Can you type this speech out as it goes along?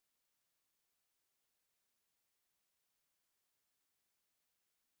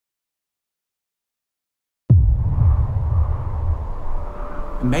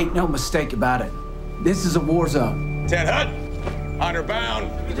Make no mistake about it. This is a war zone. 10 Hut, honor bound.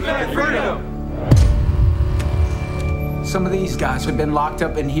 Some of these guys have been locked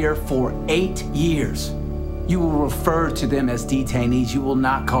up in here for 8 years. You will refer to them as detainees. You will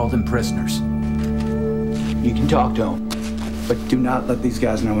not call them prisoners. You can talk to them, but do not let these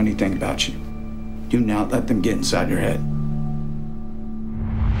guys know anything about you. Do not let them get inside your head.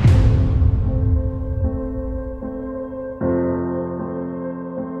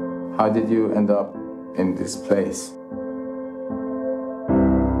 How did you end up in this place?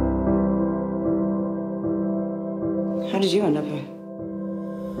 How did you end up here?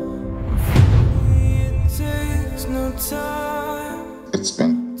 It's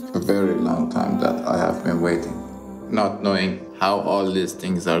been a very long time that I have been waiting, not knowing how all these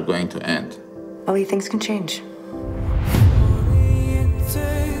things are going to end. Only things can change.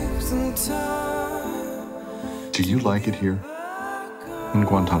 Do you like it here in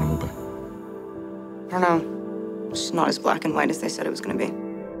Guantanamo Bay? I don't know. It's not as black and white as they said it was going to be.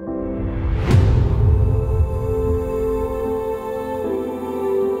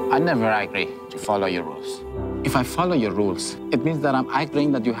 I never agree to follow your rules. If I follow your rules, it means that I'm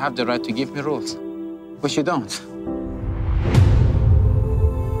agreeing that you have the right to give me rules, which you don't.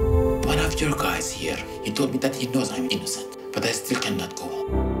 One of your guys here, he told me that he knows I'm innocent, but I still cannot go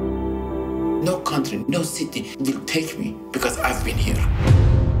home. No country, no city will take me because I've been here.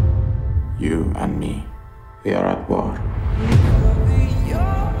 You and me, we are at war.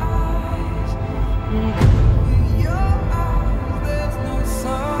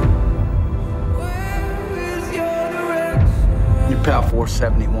 Your pal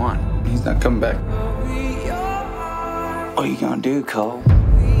 471. He's not coming back. What are you gonna do, Cole?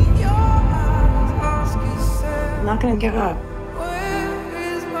 I'm not going to give up.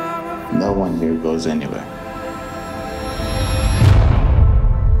 No one here goes anywhere.